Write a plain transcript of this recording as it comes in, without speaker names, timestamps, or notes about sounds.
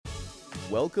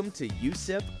Welcome to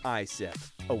USIP ISIP,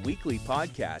 a weekly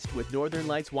podcast with Northern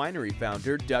Lights Winery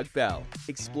founder Doug Bell,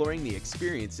 exploring the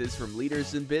experiences from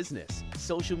leaders in business,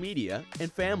 social media,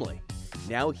 and family.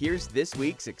 Now here's this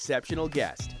week's exceptional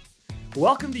guest.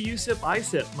 Welcome to USIP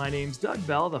ISIP. My name's Doug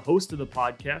Bell, the host of the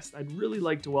podcast. I'd really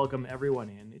like to welcome everyone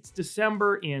in. It's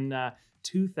December in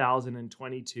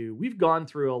 2022. We've gone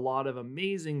through a lot of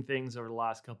amazing things over the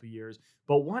last couple of years,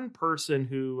 but one person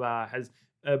who has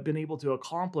been able to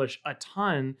accomplish a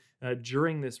ton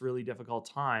during this really difficult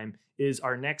time is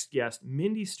our next guest,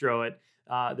 Mindy Stroet,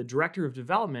 the Director of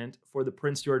Development for the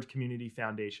Prince George Community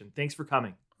Foundation. Thanks for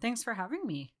coming. Thanks for having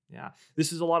me. Yeah,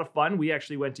 this is a lot of fun. We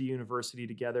actually went to university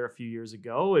together a few years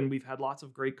ago, and we've had lots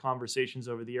of great conversations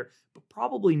over the year, but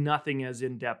probably nothing as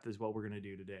in-depth as what we're going to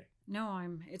do today. No,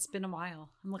 it's been a while.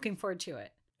 I'm looking forward to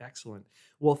it. Excellent.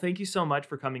 Well, thank you so much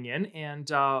for coming in, and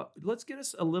let's get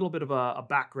us a little bit of a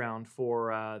background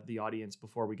for the audience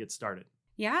before we get started.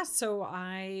 Yeah, so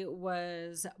I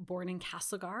was born in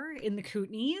Castlegar in the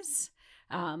Kootenays.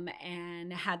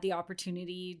 And had the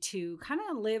opportunity to kind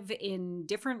of live in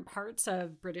different parts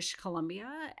of British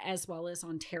Columbia as well as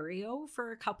Ontario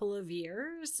for a couple of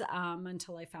years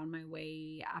until I found my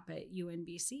way up at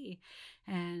UNBC.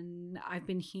 And I've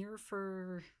been here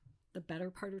for the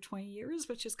better part of 20 years,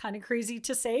 which is kind of crazy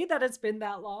to say that it's been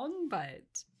that long, but...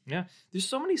 Yeah, there's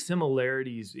so many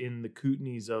similarities in the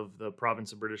Kootenays of the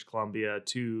province of British Columbia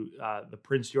to the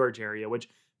Prince George area, which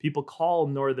people call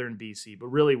northern BC, but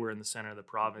really we're in the center of the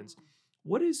province.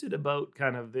 What is it about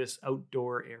kind of this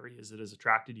outdoor areas that has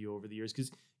attracted you over the years?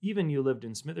 Because even you lived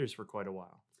in Smithers for quite a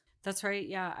while. That's right.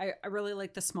 Yeah, I really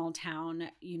like the small town.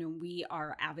 You know, we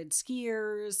are avid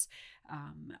skiers.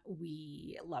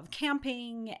 We love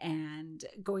camping and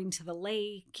going to the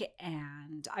lake.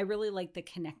 And I really like the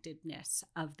connectedness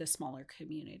of the smaller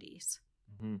communities.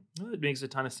 Mm-hmm. Well, it makes a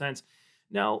ton of sense.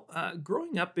 Now,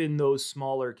 growing up in those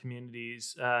smaller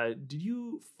communities, did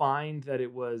you find that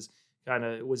was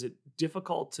it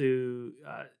difficult to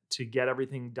get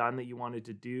everything done that you wanted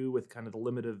to do with kind of the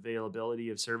limited availability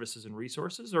of services and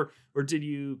resources, or did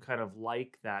you kind of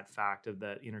like that fact of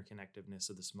that interconnectedness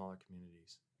of the smaller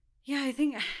communities? Yeah,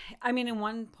 in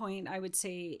one point, I would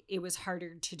say it was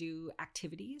harder to do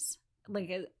activities,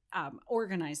 like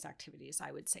organized activities,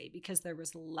 I would say, because there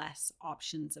was less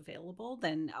options available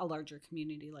than a larger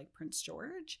community like Prince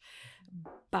George.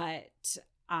 But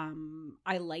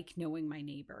I like knowing my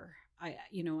neighbor. I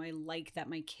like that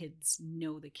my kids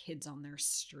know the kids on their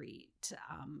street.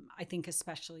 I think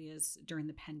especially as during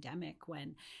the pandemic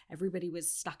when everybody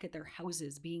was stuck at their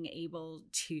houses, being able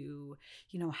to,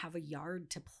 have a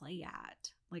yard to play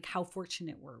at. Like, how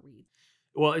fortunate were we?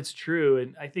 Well, it's true.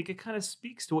 And I think it kind of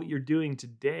speaks to what you're doing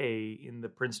today in the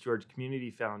Prince George Community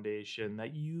Foundation,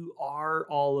 that you are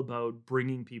all about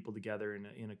bringing people together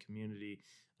in a community.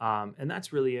 And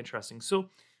that's really interesting. So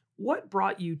what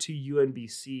brought you to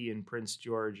UNBC in Prince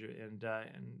George, and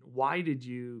why did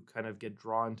you kind of get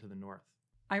drawn to the north?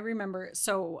 I remember,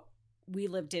 so we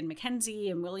lived in Mackenzie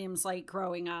and Williams Lake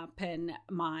growing up, and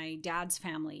my dad's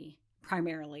family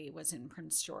primarily was in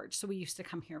Prince George. So we used to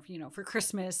come here, for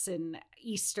Christmas and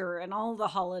Easter and all the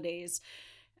holidays.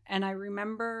 And I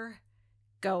remember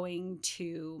going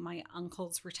to my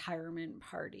uncle's retirement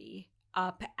party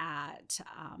up at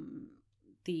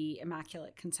the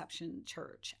Immaculate Conception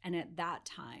Church. And at that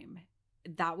time,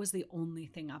 that was the only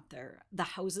thing up there. The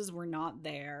houses were not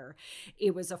there.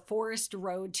 It was a forest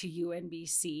road to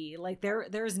UNBC. Like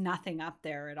there's nothing up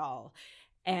there at all.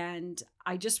 And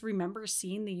I just remember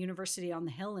seeing the university on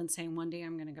the hill and saying, one day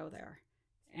I'm going to go there.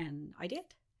 And I did.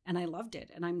 And I loved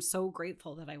it. And I'm so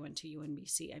grateful that I went to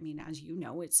UNBC. I mean, as you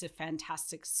know, it's a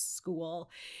fantastic school.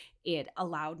 It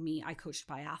allowed me, I coached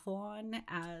biathlon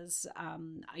as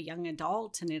a young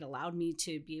adult, and it allowed me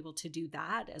to be able to do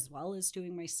that as well as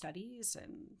doing my studies.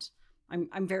 And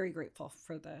I'm very grateful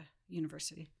for the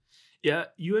university. Yeah,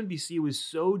 UNBC was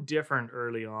so different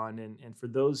early on. And for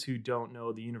those who don't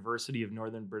know, the University of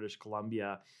Northern British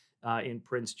Columbia in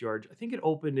Prince George, I think it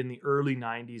opened in the early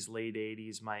 90s, late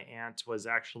 80s. My aunt was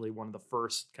actually one of the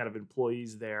first kind of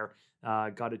employees there,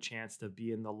 got a chance to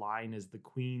be in the line as the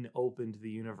Queen opened the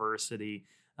university.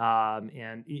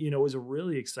 And, it was a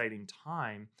really exciting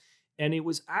time. And it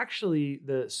was actually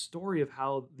the story of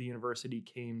how the university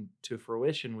came to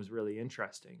fruition was really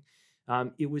interesting.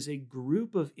 It was a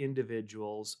group of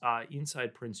individuals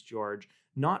inside Prince George,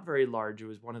 not very large. It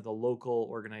was one of the local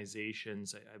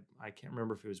organizations. I can't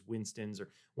remember if it was Winston's or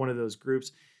one of those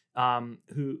groups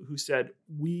who said,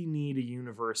 we need a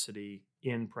university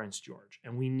in Prince George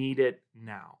and we need it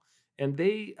now. And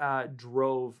they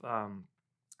drove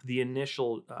the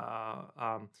initial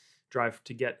drive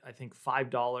to get, I think,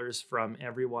 $5 from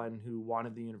everyone who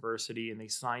wanted the university. And they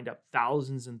signed up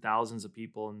thousands and thousands of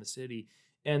people in the city.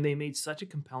 And they made such a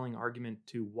compelling argument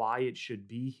to why it should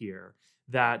be here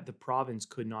that the province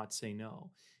could not say no.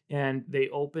 And they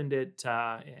opened it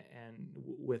and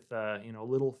with a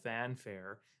little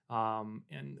fanfare.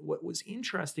 And what was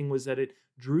interesting was that it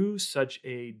drew such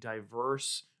a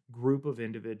diverse group of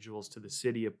individuals to the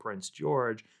city of Prince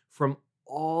George from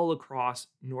all across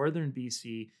northern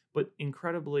BC, but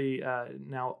incredibly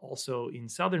now also in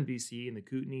southern BC, in the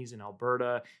Kootenays, in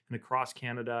Alberta, and across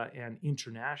Canada and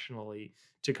internationally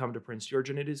to come to Prince George.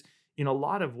 And it is, in a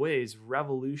lot of ways,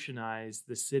 revolutionized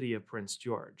the city of Prince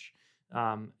George.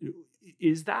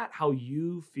 Is that how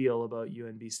you feel about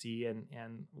UNBC,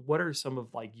 and what are some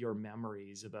of like your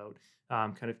memories about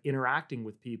kind of interacting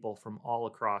with people from all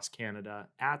across Canada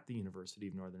at the University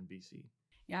of Northern BC?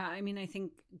 Yeah, I mean, I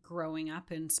think growing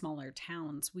up in smaller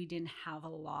towns, we didn't have a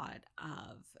lot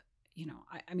of,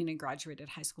 I graduated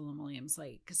high school in Williams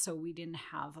Lake, so we didn't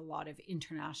have a lot of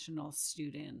international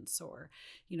students or,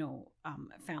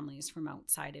 families from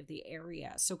outside of the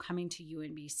area. So coming to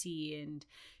UNBC and,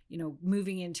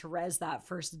 moving into res that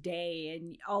first day,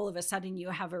 and all of a sudden you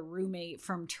have a roommate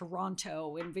from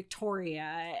Toronto and Victoria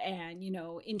and,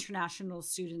 international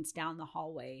students down the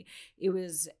hallway. It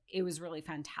was really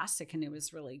fantastic, and it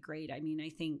was really great. I mean, I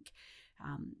think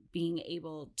being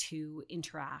able to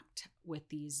interact with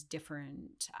these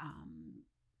different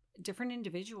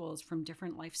individuals from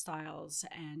different lifestyles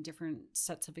and different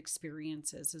sets of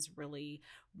experiences is really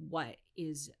what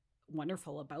is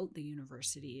wonderful about the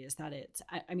university. Is that it's,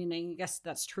 I mean, I guess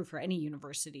that's true for any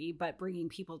university, but bringing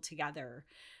people together,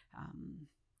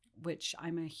 which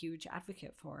I'm a huge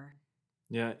advocate for.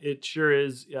 Yeah, it sure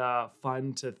is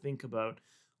fun to think about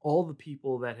all the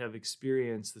people that have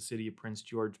experienced the city of Prince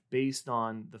George based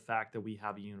on the fact that we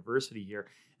have a university here,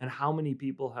 and how many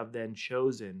people have then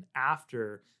chosen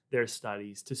after their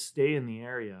studies to stay in the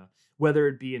area, whether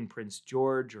it be in Prince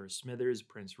George or Smithers,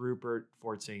 Prince Rupert,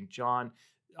 Fort St. John,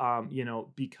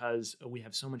 because we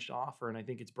have so much to offer. And I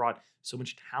think it's brought so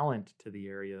much talent to the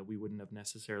area that we wouldn't have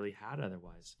necessarily had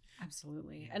otherwise.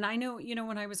 Absolutely. And I know,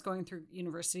 when I was going through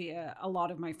university, a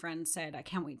lot of my friends said, I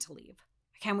can't wait to leave.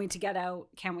 I can't wait to get out.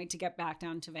 Can't wait to get back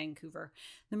down to Vancouver.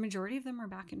 The majority of them are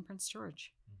back in Prince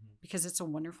George because it's a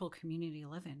wonderful community to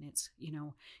live in. It's,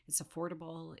 it's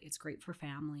affordable. It's great for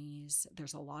families.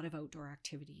 There's a lot of outdoor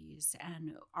activities,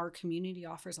 and our community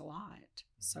offers a lot.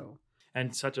 So.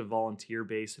 And such a volunteer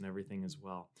base and everything as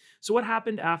well. So what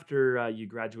happened after you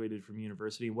graduated from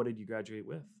university? What did you graduate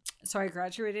with? So I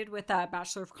graduated with a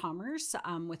Bachelor of Commerce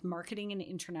with Marketing and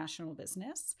International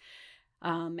Business.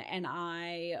 And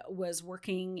I was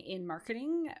working in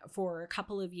marketing for a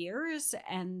couple of years.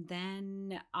 And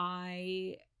then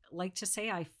I like to say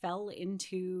I fell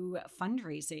into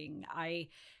fundraising. I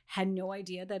had no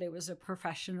idea that it was a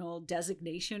professional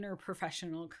designation or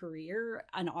professional career.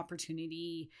 An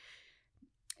opportunity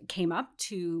came up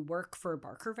to work for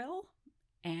Barkerville,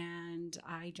 and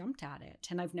I jumped at it,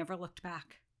 and I've never looked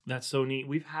back. That's so neat.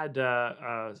 We've had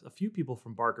a few people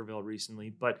from Barkerville recently,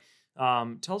 but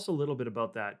tell us a little bit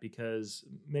about that, because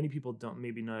many people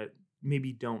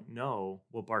maybe don't know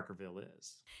what Barkerville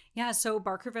is. Yeah, so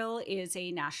Barkerville is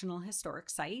a National Historic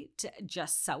Site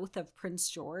just south of Prince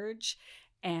George.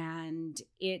 And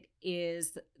it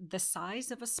is the size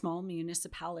of a small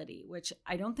municipality, which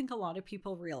I don't think a lot of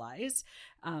people realize.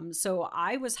 So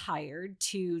I was hired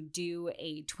to do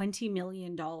a $20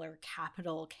 million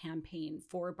capital campaign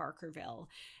for Barkerville.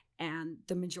 And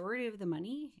the majority of the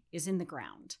money is in the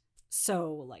ground.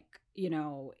 So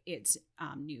it's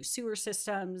new sewer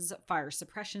systems, fire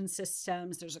suppression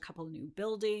systems. There's a couple of new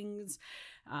buildings,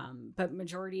 but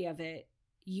majority of it,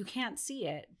 you can't see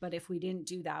it. But if we didn't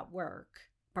do that work,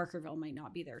 Barkerville might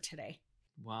not be there today.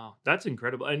 Wow, that's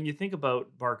incredible. And you think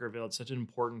about Barkerville, it's such an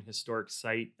important historic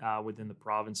site within the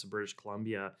province of British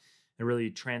Columbia. It really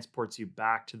transports you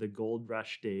back to the gold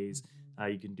rush days.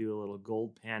 You can do a little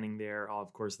gold panning there.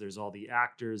 Of course, there's all the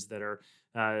actors that are,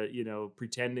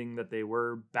 pretending that they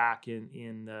were back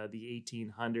in the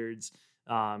 1800s.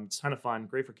 It's a ton of fun.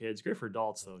 Great for kids, great for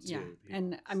adults, though, too. Yeah,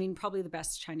 and I mean, probably the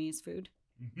best Chinese food,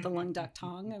 the lung duck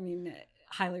tong. I mean,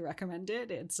 highly recommended.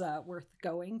 It's worth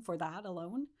going for that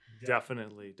alone.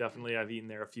 Definitely. I've eaten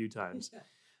there a few times.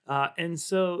 And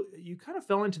so you kind of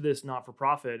fell into this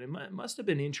not-for-profit. It must have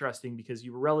been interesting because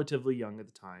you were relatively young at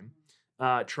the time,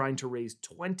 trying to raise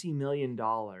 $20 million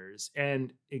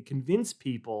and convince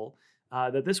people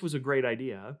that this was a great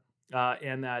idea,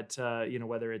 and that,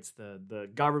 whether it's the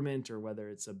government or whether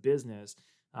it's a business,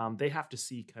 they have to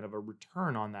see kind of a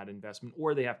return on that investment,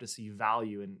 or they have to see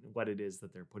value in what it is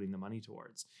that they're putting the money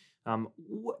towards.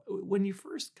 When you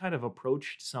first kind of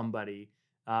approached somebody,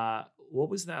 what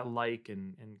was that like,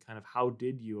 and kind of how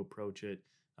did you approach it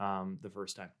the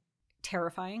first time?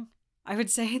 Terrifying. I would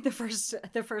say the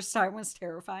first time was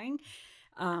terrifying.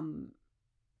 Um,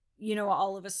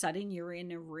 all of a sudden you're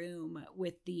in a room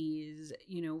with these,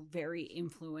 very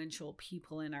influential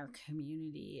people in our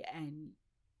community. And,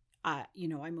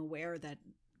 I'm aware that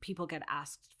people get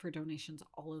asked for donations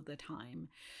all of the time.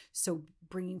 So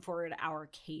bringing forward our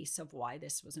case of why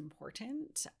this was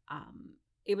important,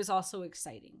 it was also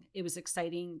exciting. It was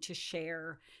exciting to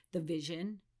share the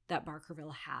vision that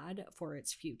Barkerville had for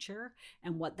its future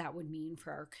and what that would mean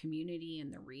for our community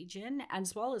and the region,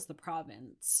 as well as the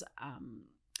province.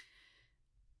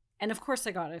 And of course,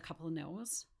 I got a couple of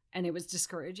no's and it was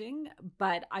discouraging,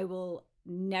 but I will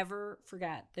never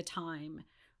forget the time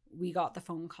we got the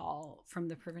phone call from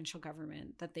the provincial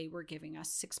government that they were giving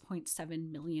us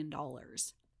 $6.7 million.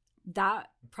 That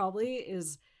probably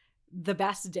is the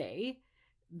best day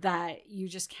that you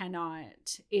just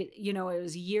cannot, it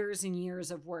was years and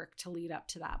years of work to lead up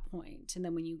to that point. And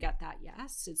then when you get that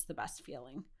yes, it's the best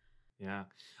feeling. Yeah,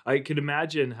 I could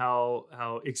imagine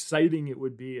how exciting it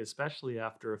would be, especially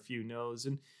after a few no's.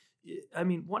 And I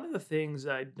mean, one of the things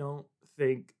I don't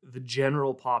think the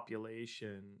general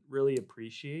population really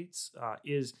appreciates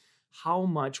is how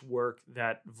much work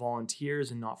that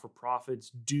volunteers and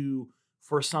not-for-profits do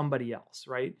for somebody else,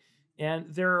 right?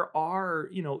 And there are,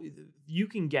 you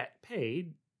can get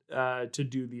paid to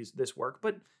do this work,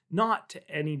 but not to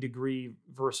any degree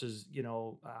versus,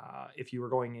 if you were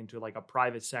going into like a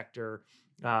private sector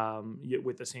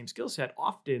with the same skill set.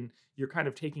 Often you're kind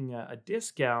of taking a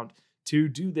discount to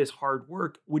do this hard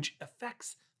work, which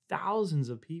affects thousands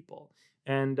of people.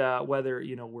 And whether,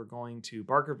 we're going to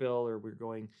Barkerville or we're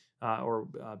going or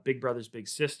Big Brothers Big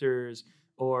Sisters,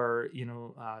 or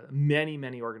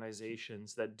many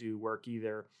organizations that do work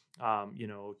either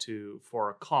for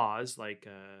a cause like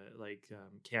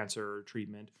cancer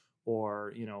treatment,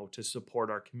 or to support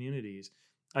our communities.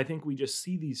 I think we just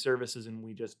see these services and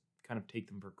we just kind of take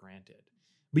them for granted.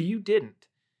 But you didn't.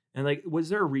 And like, was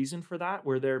there a reason for that?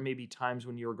 Were there maybe times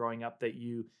when you were growing up that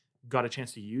you got a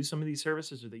chance to use some of these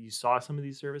services, or that you saw some of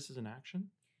these services in action?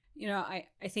 I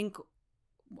think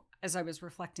as I was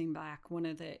reflecting back, one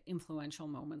of the influential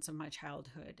moments of my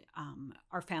childhood,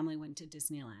 our family went to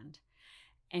Disneyland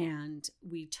and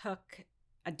we took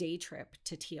a day trip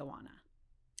to Tijuana.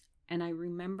 And I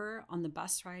remember on the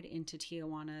bus ride into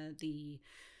Tijuana, the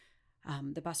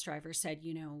bus driver said,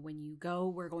 when you go,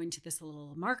 we're going to this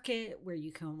little market where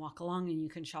you can walk along and you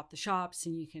can shop the shops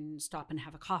and you can stop and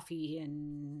have a coffee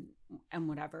and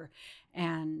whatever.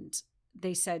 And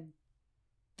they said,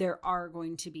 there are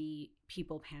going to be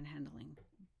people panhandling,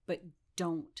 but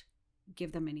don't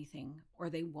give them anything or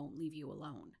they won't leave you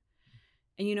alone.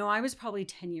 And, I was probably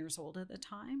 10 years old at the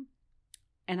time.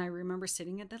 And I remember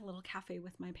sitting at that little cafe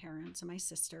with my parents and my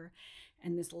sister,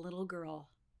 and this little girl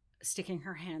sticking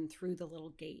her hand through the little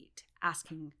gate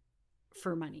asking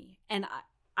for money. And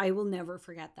I will never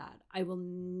forget that. I will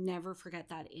never forget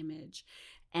that image,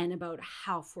 and about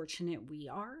how fortunate we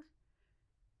are.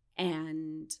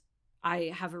 And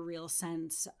I have a real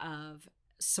sense of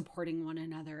supporting one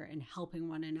another and helping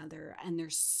one another. And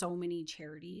there's so many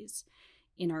charities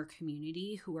in our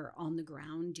community who are on the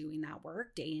ground doing that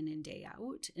work day in and day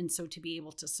out. And so to be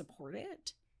able to support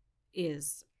it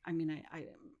is, I'm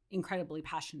incredibly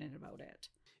passionate about it.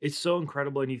 It's so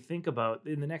incredible. And you think about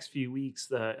in the next few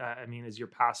weeks, as you're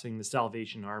passing the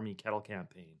Salvation Army kettle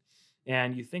campaign,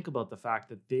 and you think about the fact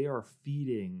that they are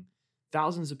feeding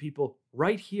thousands of people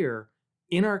right here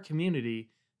in our community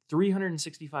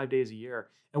 365 days a year.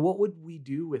 And what would we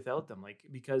do without them?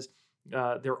 Because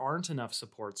there aren't enough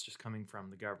supports just coming from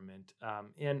the government.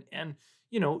 And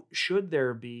should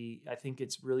there be, I think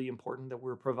it's really important that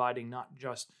we're providing not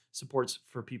just supports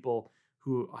for people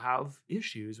who have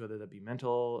issues, whether that be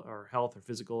mental or health or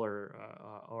physical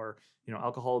or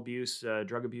alcohol abuse,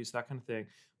 drug abuse, that kind of thing,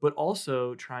 but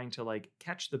also trying to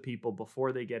catch the people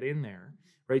before they get in there,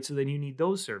 right? So then you need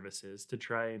those services to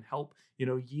try and help,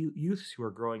 youths who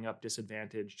are growing up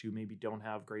disadvantaged, who maybe don't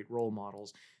have great role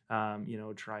models,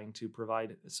 trying to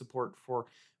provide support for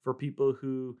people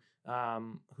who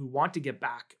want to get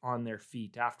back on their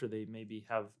feet after they maybe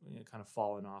have kind of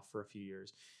fallen off for a few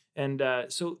years. And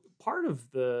so part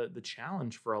of the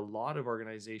challenge for a lot of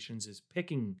organizations is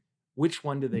picking which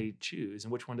one do they choose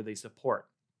and which one do they support.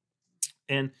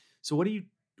 And so what do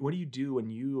you do when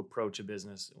you approach a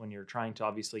business, when you're trying to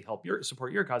obviously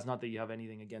support your cause? Not that you have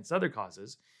anything against other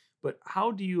causes, but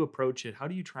how do you approach it? How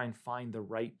do you try and find the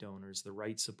right donors, the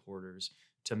right supporters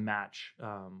to match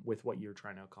with what you're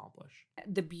trying to accomplish.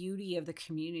 The beauty of the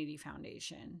community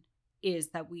foundation is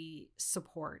that we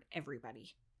support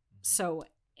everybody. So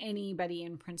anybody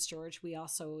in Prince George, we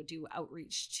also do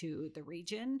outreach to the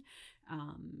region.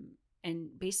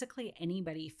 And basically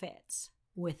anybody fits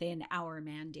within our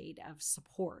mandate of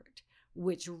support,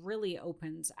 which really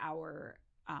opens our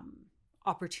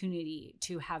opportunity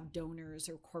to have donors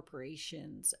or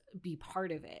corporations be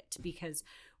part of it, because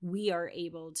we are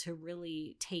able to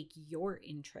really take your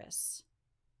interests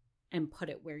and put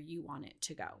it where you want it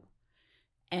to go.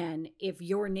 And if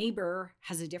your neighbor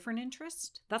has a different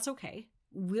interest, that's okay.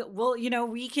 We'll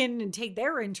we can take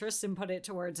their interest and put it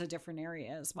towards a different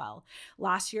area as well.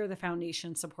 Last year, the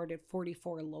foundation supported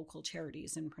 44 local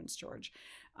charities in Prince George,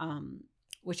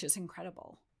 which is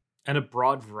incredible. And a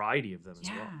broad variety of them as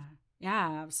well.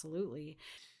 Yeah, absolutely.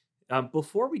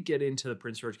 Before we get into the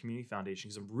Prince George Community Foundation,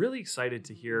 because I'm really excited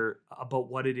to hear about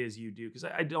what it is you do, because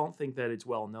I don't think that it's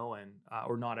well known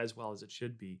or not as well as it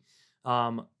should be.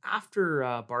 After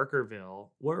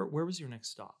Barkerville, where was your next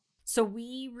stop? So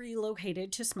we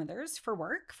relocated to Smithers for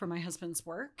work, for my husband's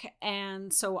work.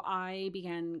 And so I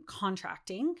began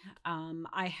contracting.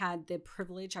 I had the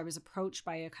privilege, I was approached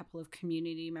by a couple of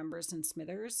community members in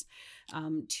Smithers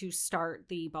to start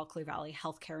the Bulkley Valley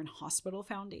Healthcare and Hospital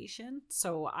Foundation.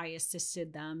 So I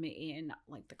assisted them in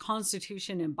like the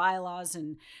Constitution and bylaws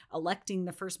and electing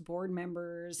the first board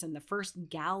members and the first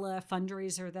gala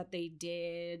fundraiser that they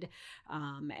did,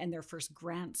 and their first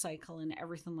grant cycle and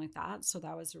everything like that. So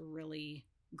that was a really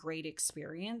great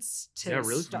experience to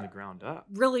from the ground up.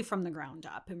 Really from the ground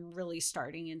up, and really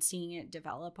starting and seeing it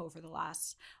develop over the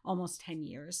last almost 10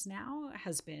 years now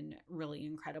has been really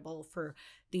incredible for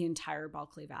the entire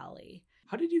Bulkley Valley.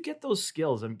 How did you get those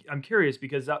skills? I'm curious,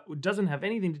 because that doesn't have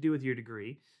anything to do with your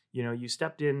degree. You know, you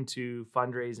stepped into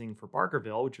fundraising for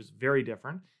Barkerville, which was very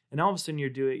different, and all of a sudden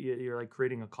you're like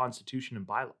creating a constitution and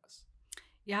bylaws.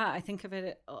 Yeah, I think of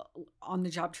it on the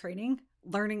job training,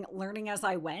 learning as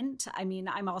I went. I mean,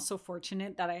 I'm also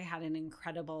fortunate that I had an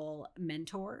incredible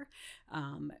mentor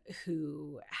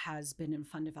who has been in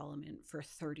fund development for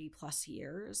 30 plus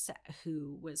years,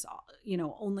 who was,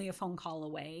 only a phone call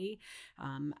away,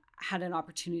 had an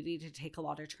opportunity to take a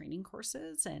lot of training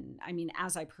courses. And I mean,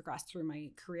 as I progressed through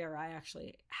my career, I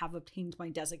actually have obtained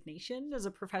my designation as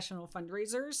a professional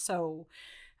fundraiser. So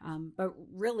but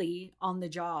really on the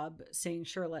job saying,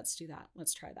 sure, let's do that.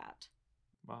 Let's try that.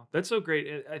 Wow. That's so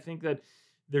great. I think that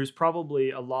there's probably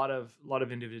a lot of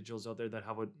individuals out there that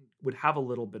would have a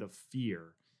little bit of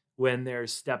fear when they're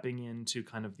stepping into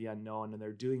kind of the unknown and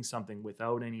they're doing something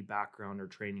without any background or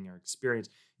training or experience.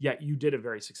 Yet you did it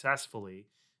very successfully.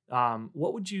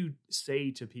 What would you say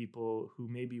to people who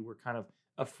maybe were kind of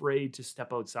afraid to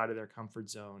step outside of their comfort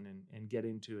zone and get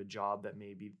into a job that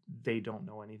maybe they don't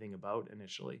know anything about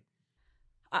initially?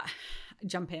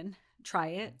 Jump in, try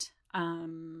it.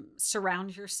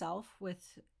 Surround yourself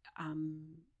with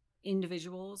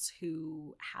individuals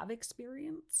who have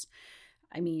experience.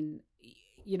 I mean,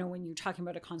 when you're talking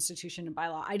about a constitution and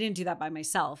bylaw, I didn't do that by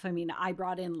myself. I mean, I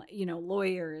brought in,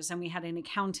 lawyers, and we had an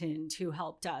accountant who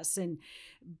helped us. And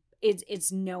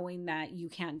it's knowing that you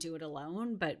can't do it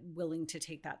alone, but willing to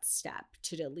take that step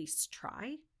to at least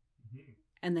try. Mm-hmm.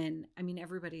 And then, I mean,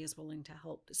 everybody is willing to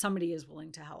help. Somebody is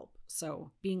willing to help. So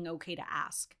being okay to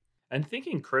ask. And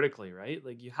thinking critically, right?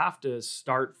 Like you have to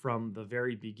start from the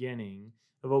very beginning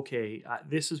of, okay,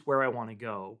 this is where I want to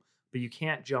go, but you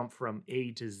can't jump from A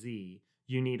to Z.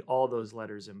 You need all those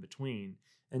letters in between.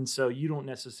 And so you don't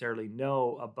necessarily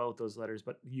know about those letters,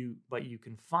 but you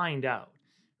can find out.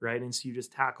 Right. And so you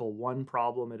just tackle one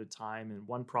problem at a time, and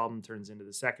one problem turns into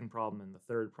the second problem and the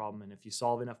third problem. And if you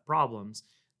solve enough problems,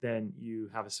 then you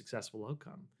have a successful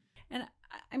outcome. And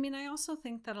I mean, I also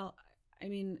think that,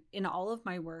 in all of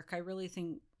my work, I really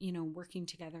think, working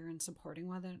together and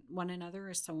supporting one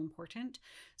another is so important.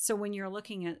 So when you're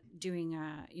looking at doing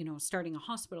starting a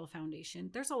hospital foundation,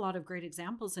 there's a lot of great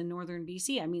examples in Northern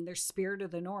BC. I mean, there's Spirit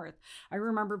of the North. I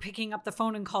remember picking up the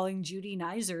phone and calling Judy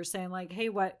Nizer saying like, hey,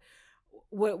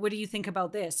 what do you think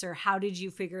about this? Or how did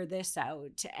you figure this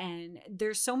out? And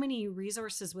there's so many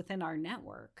resources within our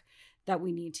network that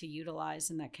we need to utilize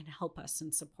and that can help us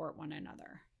and support one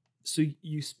another. So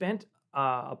you spent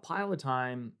a pile of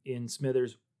time in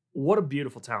Smithers. What a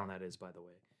beautiful town that is, by the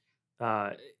way.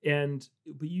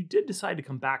 But you did decide to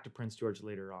come back to Prince George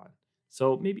later on.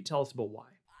 So maybe tell us about why.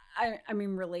 I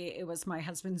mean, really, it was my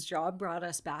husband's job brought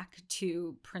us back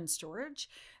to Prince George.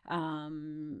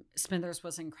 Smithers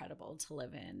was incredible to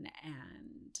live in.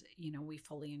 And, we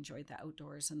fully enjoyed the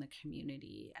outdoors and the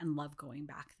community and love going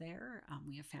back there.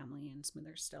 We have family in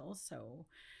Smithers still. So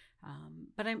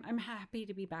But I'm happy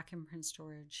to be back in Prince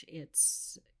George.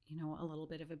 It's, a little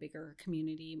bit of a bigger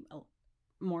community,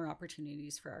 more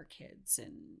opportunities for our kids,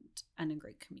 and a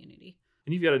great community.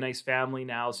 And you've got a nice family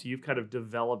now, so you've kind of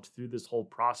developed through this whole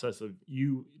process of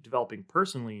you developing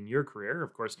personally in your career,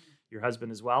 of course, your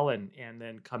husband as well, and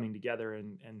then coming together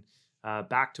and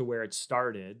back to where it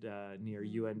started near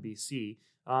UNBC.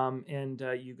 And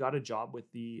you got a job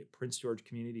with the Prince George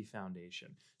Community Foundation.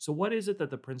 So what is it that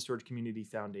the Prince George Community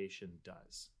Foundation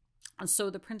does?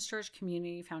 So the Prince George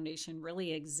Community Foundation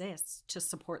really exists to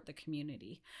support the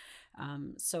community.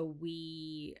 So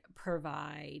we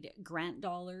provide grant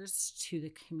dollars to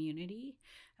the community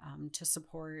to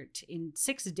support in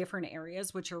 6 different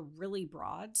areas, which are really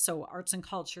broad. So arts and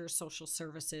culture, social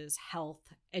services, health,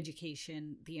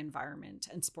 education, the environment,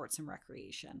 and sports and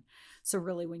recreation. So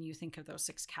really, when you think of those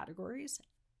 6 categories,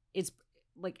 it's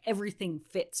like everything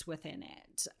fits within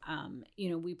it.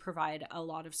 We provide a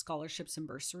lot of scholarships and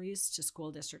bursaries to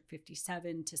School District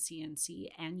 57, to CNC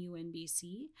and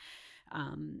UNBC.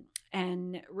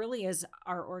 And really, as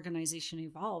our organization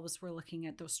evolves, we're looking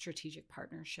at those strategic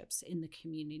partnerships in the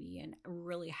community and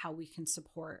really how we can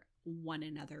support one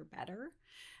another better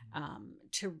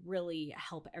to really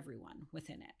help everyone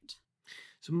within it.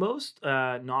 So most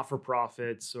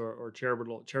not-for-profits or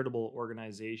charitable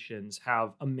organizations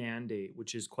have a mandate,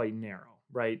 which is quite narrow,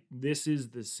 right? This is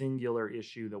the singular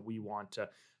issue that we want to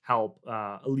help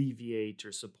alleviate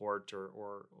or support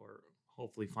or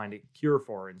hopefully find a cure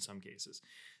for in some cases.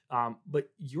 But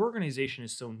your organization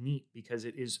is so neat because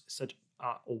it is such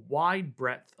a wide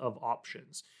breadth of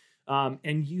options.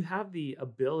 And you have the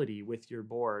ability with your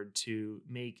board to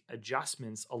make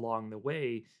adjustments along the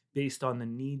way based on the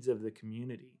needs of the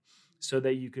community so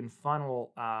that you can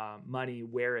funnel money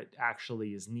where it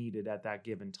actually is needed at that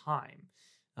given time.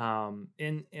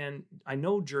 And I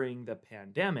know during the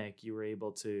pandemic, you were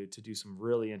able to do some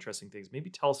really interesting things. Maybe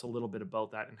tell us a little bit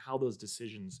about that and how those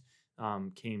decisions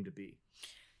came to be.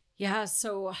 Yeah.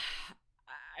 So,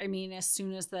 as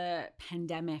soon as the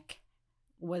pandemic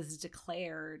was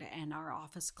declared and our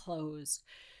office closed,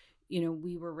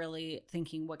 we were really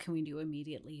thinking, what can we do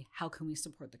immediately? How can we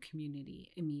support the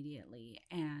community immediately?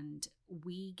 And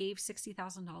we gave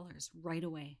 $60,000 right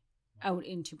away out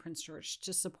into Prince George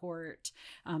to support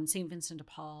St. Vincent de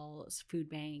Paul's food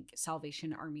bank,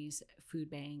 Salvation Army's food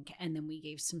bank, and then we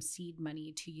gave some seed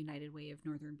money to United Way of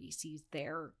Northern BC's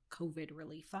their COVID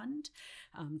relief fund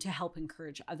to help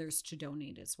encourage others to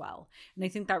donate as well. And I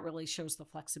think that really shows the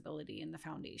flexibility in the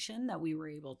foundation that we were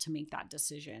able to make that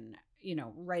decision,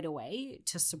 right away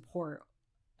to support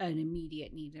an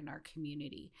immediate need in our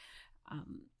community.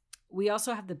 We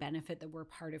also have the benefit that we're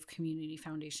part of Community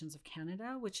Foundations of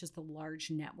Canada, which is the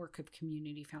large network of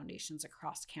community foundations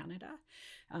across Canada.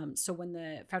 So when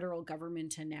the federal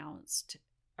government announced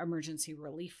emergency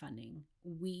relief funding,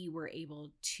 we were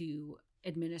able to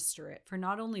administer it for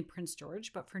not only Prince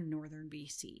George, but for Northern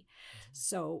BC. Mm-hmm.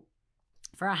 So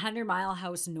for 100 Mile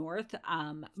House North,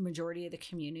 majority of the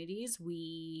communities,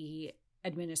 we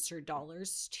administered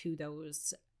dollars to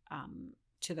those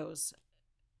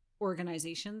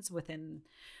organizations within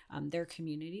their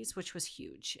communities, which was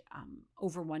huge.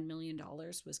 Over $1 million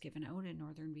was given out in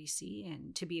Northern BC,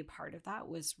 and to be a part of that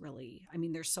was really,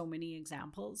 there's so many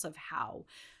examples of how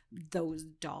those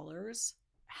dollars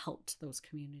helped those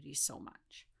communities so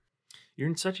much. You're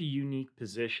in such a unique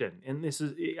position, and this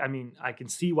is, I can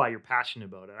see why you're passionate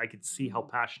about it. I can see how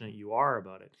passionate you are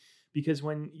about it, because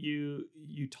when you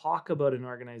talk about an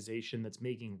organization that's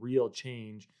making real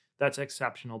change, that's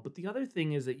exceptional. But the other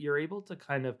thing is that you're able to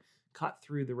kind of cut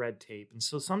through the red tape. And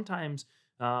so sometimes,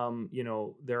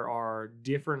 there are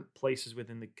different places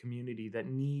within the community that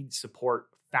need support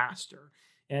faster.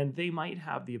 And they might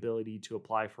have the ability to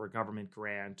apply for a government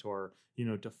grant or,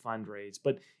 to fundraise,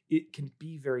 but it can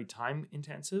be very time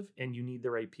intensive and you need the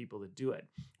right people to do it.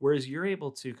 Whereas you're able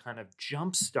to kind of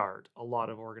jumpstart a lot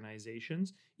of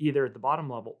organizations, either at the bottom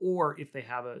level, or if they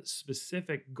have a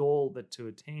specific goal to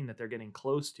attain that they're getting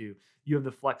close to, you have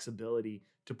the flexibility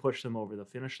to push them over the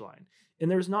finish line. And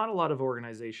there's not a lot of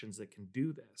organizations that can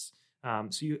do this.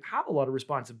 So you have a lot of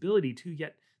responsibility too,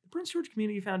 yet the Prince George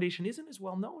Community Foundation isn't as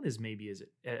well known as maybe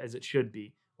as it should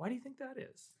be. Why do you think that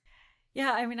is?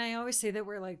 Yeah, I always say that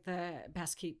we're like the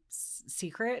best kept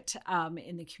secret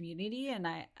in the community. And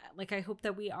I hope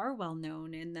that we are well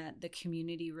known and that the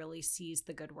community really sees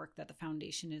the good work that the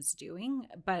foundation is doing.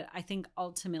 But I think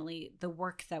ultimately the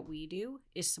work that we do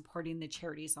is supporting the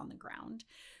charities on the ground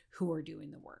who are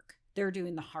doing the work. They're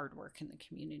doing the hard work in the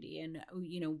community. And,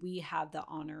 we have the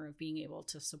honor of being able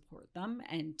to support them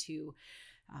and to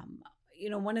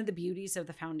one of the beauties of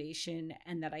the foundation,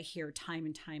 and that I hear time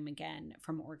and time again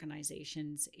from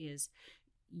organizations, is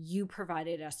you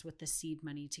provided us with the seed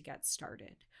money to get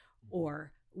started,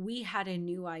 or we had a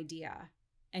new idea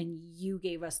and you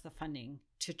gave us the funding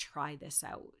to try this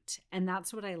out. And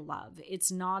that's what I love.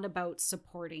 It's not about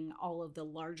supporting all of the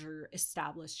larger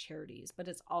established charities, but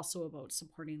it's also about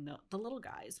supporting the little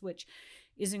guys, which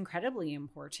is incredibly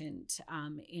important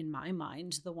in my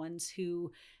mind. The ones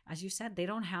who, as you said, they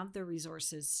don't have the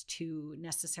resources to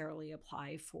necessarily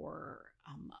apply for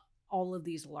all of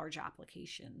these large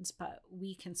applications, but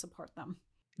we can support them.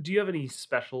 Do you have any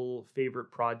special favorite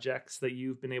projects that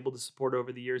you've been able to support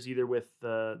over the years, either with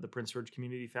the Prince George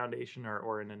Community Foundation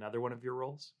or in another one of your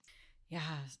roles? Yeah,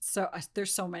 so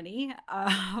there's so many.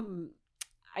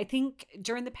 I think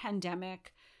during the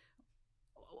pandemic,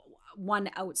 one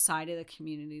outside of the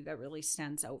community that really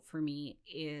stands out for me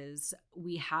is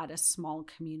we had a small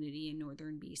community in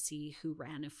northern BC who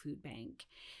ran a food bank.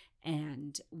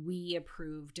 And we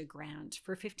approved a grant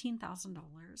for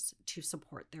 $15,000 to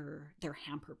support their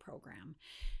hamper program.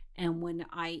 And when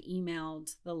I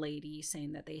emailed the lady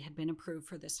saying that they had been approved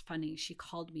for this funding, she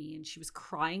called me and she was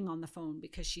crying on the phone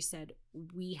because she said,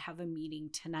 we have a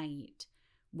meeting tonight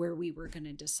where we were going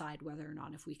to decide whether or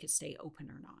not if we could stay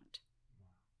open or not.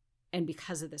 And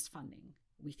because of this funding,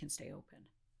 we can stay open.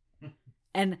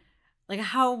 And like,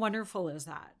 how wonderful is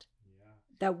that?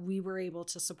 That we were able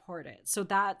to support it. So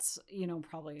that's,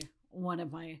 probably one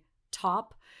of my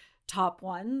top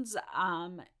ones.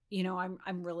 I'm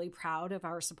really proud of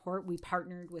our support. We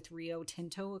partnered with Rio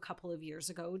Tinto a couple of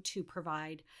years ago to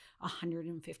provide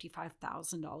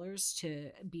 $155,000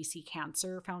 to BC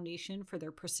Cancer Foundation for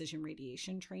their precision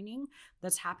radiation training.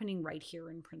 That's happening right here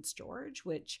in Prince George,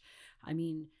 which,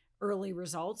 early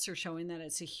results are showing that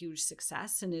it's a huge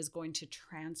success and is going to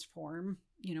transform,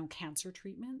 cancer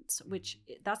treatments, which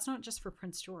that's not just for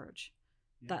Prince George.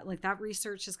 Yeah. That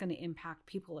research is going to impact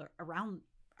people around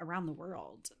the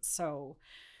world. So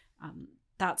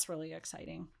that's really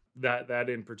exciting. That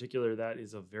in particular, that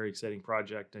is a very exciting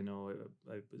project. I know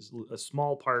I was a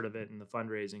small part of it in the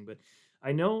fundraising, but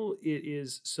I know it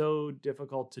is so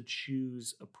difficult to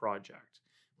choose a project.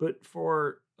 But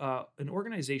for an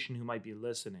organization who might be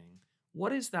listening,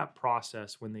 what is that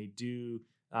process when they do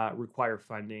require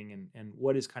funding, and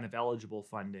what is kind of eligible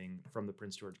funding from the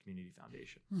Prince George Community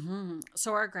Foundation? Mm-hmm.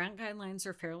 So our grant guidelines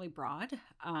are fairly broad.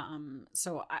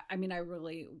 So I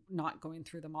really not going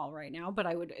through them all right now, but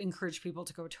I would encourage people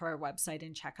to go to our website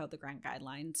and check out the grant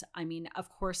guidelines. Of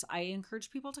course, I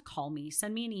encourage people to call me,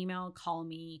 send me an email, call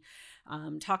me,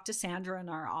 talk to Sandra in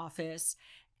our office,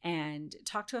 and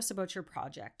talk to us about your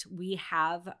project. We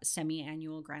have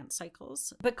semi-annual grant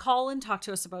cycles, but call and talk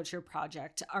to us about your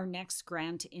project. Our next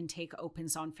grant intake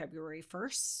opens on February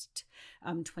 1st,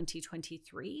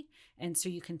 2023. And so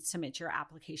you can submit your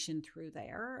application through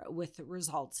there with the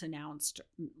results announced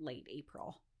late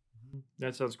April.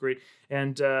 That sounds great.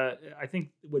 And I think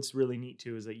what's really neat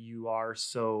too is that you are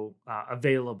so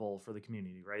available for the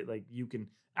community, right? Like you can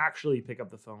actually pick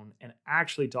up the phone and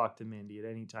actually talk to Mindy at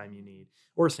any time you need,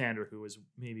 or Sandra, who is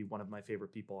maybe one of my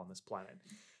favorite people on this planet.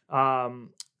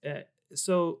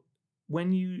 So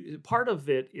when part of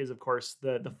it is, of course,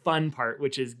 the fun part,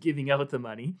 which is giving out the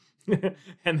money.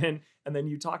 and then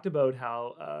you talked about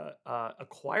how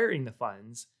acquiring the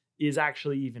funds is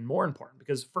actually even more important,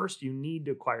 because first you need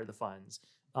to acquire the funds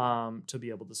to be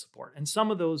able to support. And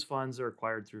some of those funds are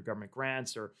acquired through government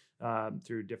grants or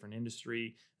through different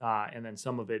industry. And then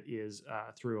some of it is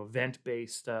through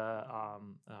event-based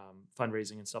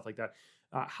fundraising and stuff like that.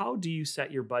 How do you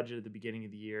set your budget at the beginning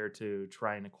of the year to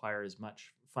try and acquire as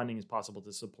much funding as possible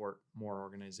to support more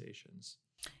organizations?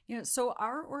 Yeah, so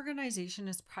our organization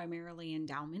is primarily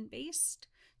endowment-based.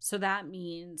 So that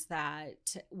means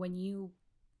that when you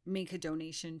make a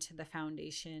donation to the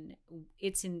foundation,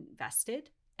 it's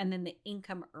invested, and then the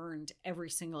income earned every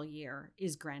single year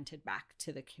is granted back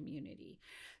to the community.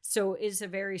 So it's a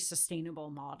very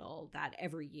sustainable model that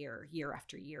every year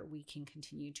after year, we can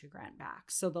continue to grant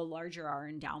back. So the larger our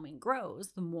endowment grows,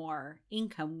 the more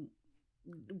income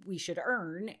we should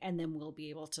earn, and then we'll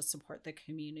be able to support the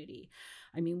community.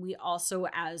 We also,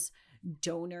 as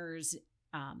donors,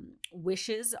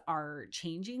 wishes are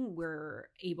changing, we're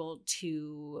able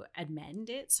to amend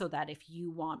it so that if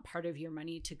you want part of your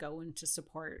money to go and to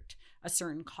support a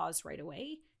certain cause right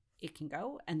away, it can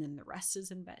go, and then the rest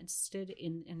is invested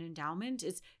in an endowment.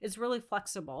 It's really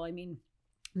flexible.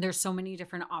 There's so many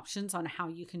different options on how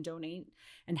you can donate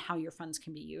and how your funds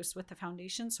can be used with the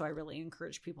foundation. So I really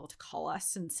encourage people to call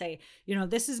us and say,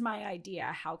 this is my idea.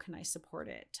 How can I support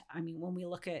it? When we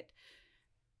look at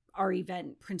our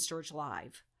event, Prince George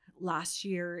Live, last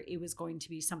year it was going to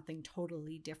be something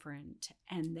totally different.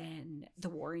 And then the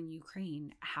war in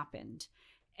Ukraine happened.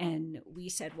 And we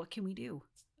said, what can we do?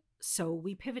 So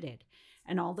we pivoted.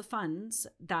 And all the funds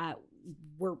that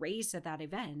were raised at that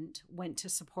event went to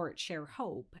support Share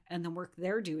Hope and the work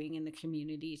they're doing in the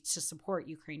community to support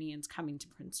Ukrainians coming to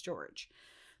Prince George.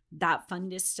 That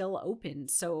fund is still open.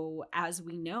 So as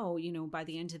we know, by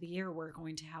the end of the year, we're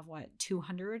going to have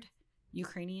 200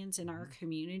 Ukrainians in our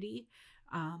community.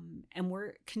 And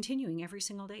we're continuing every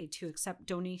single day to accept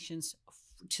donations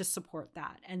to support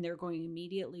that. And they're going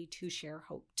immediately to Share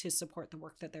Hope to support the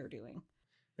work that they're doing.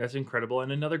 That's incredible.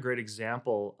 And another great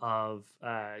example of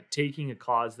taking a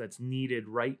cause that's needed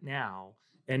right now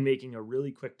and making a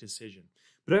really quick decision.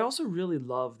 But I also really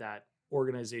love that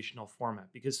organizational format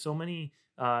because so many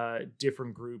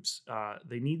different groups,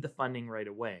 they need the funding right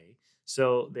away.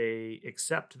 So they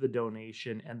accept the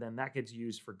donation and then that gets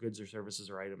used for goods or services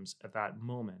or items at that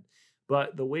moment.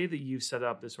 But the way that you've set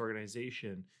up this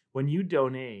organization, when you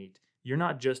donate, you're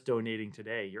not just donating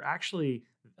today, you're actually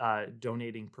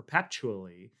donating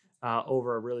perpetually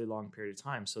over a really long period of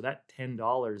time. So that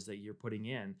 $10 that you're putting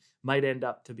in might end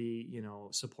up to be,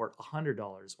 support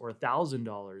 $100 or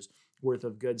 $1,000 worth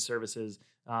of goods, services,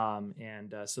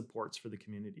 and supports for the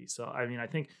community. So, I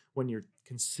think when you're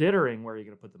considering where you're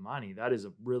going to put the money, that is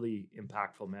a really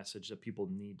impactful message that people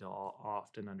need to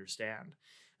often understand.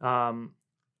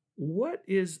 What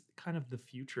is kind of the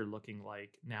future looking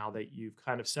like now that you've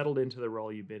kind of settled into the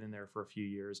role? You've been in there for a few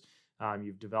years.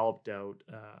 You've developed out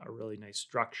a really nice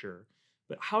structure.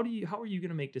 But how are you going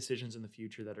to make decisions in the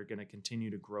future that are going to continue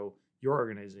to grow your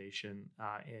organization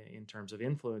in terms of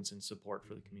influence and support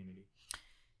for the community?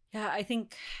 Yeah, I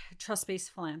think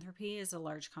trust-based philanthropy is a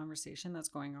large conversation that's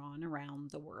going on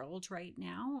around the world right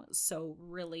now. So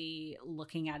really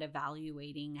looking at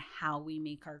evaluating how we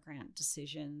make our grant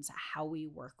decisions, how we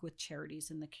work with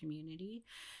charities in the community,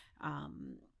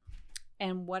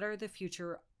 and what are the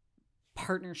future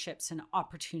partnerships and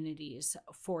opportunities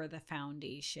for the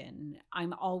foundation.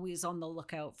 I'm always on the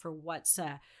lookout for what's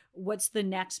the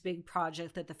next big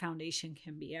project that the foundation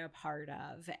can be a part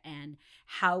of, and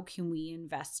how can we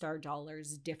invest our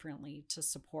dollars differently to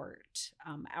support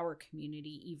our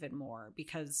community even more.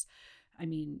 Because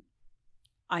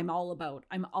I'm all about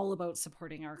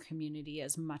supporting our community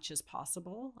as much as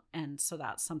possible, and so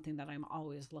that's something that I'm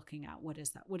always looking at. What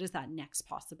is that next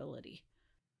possibility?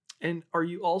 And are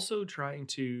you also trying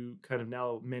to kind of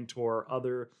now mentor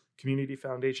other community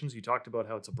foundations? You talked about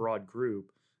how it's a broad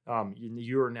group.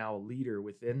 You are now a leader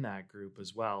within that group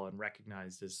as well and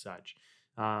recognized as such.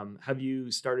 Have you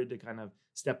started to kind of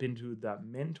step into that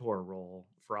mentor role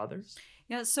for others?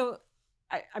 Yeah, so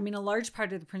a large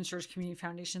part of the Prince George Community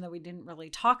Foundation that we didn't really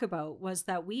talk about was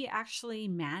that we actually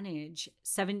manage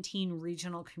 17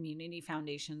 regional community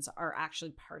foundations are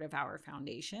actually part of our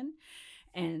foundation.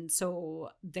 And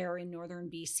so they're in northern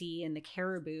BC and the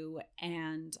Cariboo,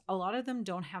 and a lot of them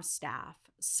don't have staff.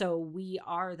 So we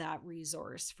are that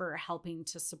resource for helping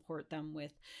to support them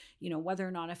with, whether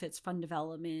or not if it's fund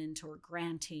development or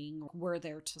granting, we're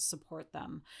there to support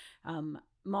them. I'm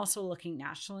also looking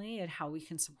nationally at how we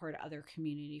can support other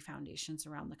community foundations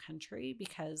around the country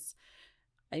because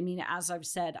as I've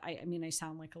said, I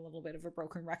sound like a little bit of a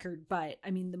broken record, but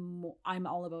I'm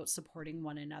all about supporting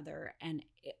one another, and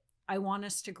I want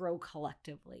us to grow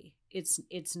collectively.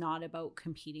 It's not about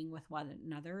competing with one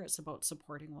another. It's about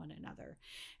supporting one another.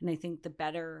 And I think the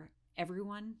better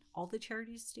all the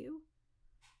charities do,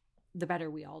 the better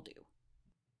we all do.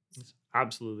 It's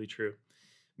absolutely true.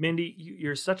 Mindy,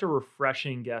 you're such a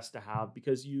refreshing guest to have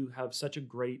because you have such a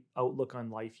great outlook on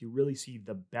life. You really see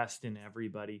the best in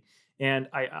everybody. And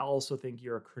I also think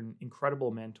you're an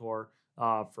incredible mentor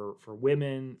for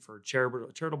women, for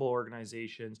charitable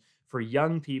organizations, for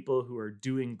young people who are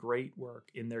doing great work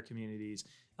in their communities.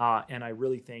 And I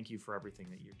really thank you for everything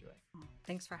that you're doing.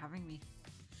 Thanks for having me.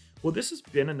 Well, this has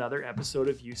been another episode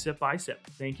of You Sip, I Sip.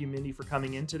 Thank you, Mindy, for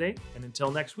coming in today. And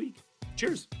until next week,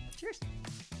 cheers. Cheers.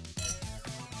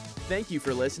 Thank you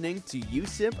for listening to You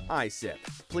Sip, I Sip.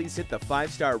 Please hit the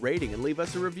 5-star rating and leave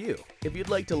us a review. If you'd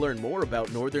like to learn more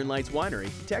about Northern Lights Winery,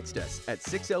 text us at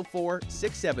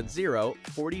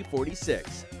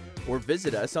 604-670-4046 or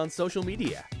visit us on social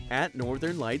media at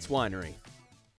Northern Lights Winery.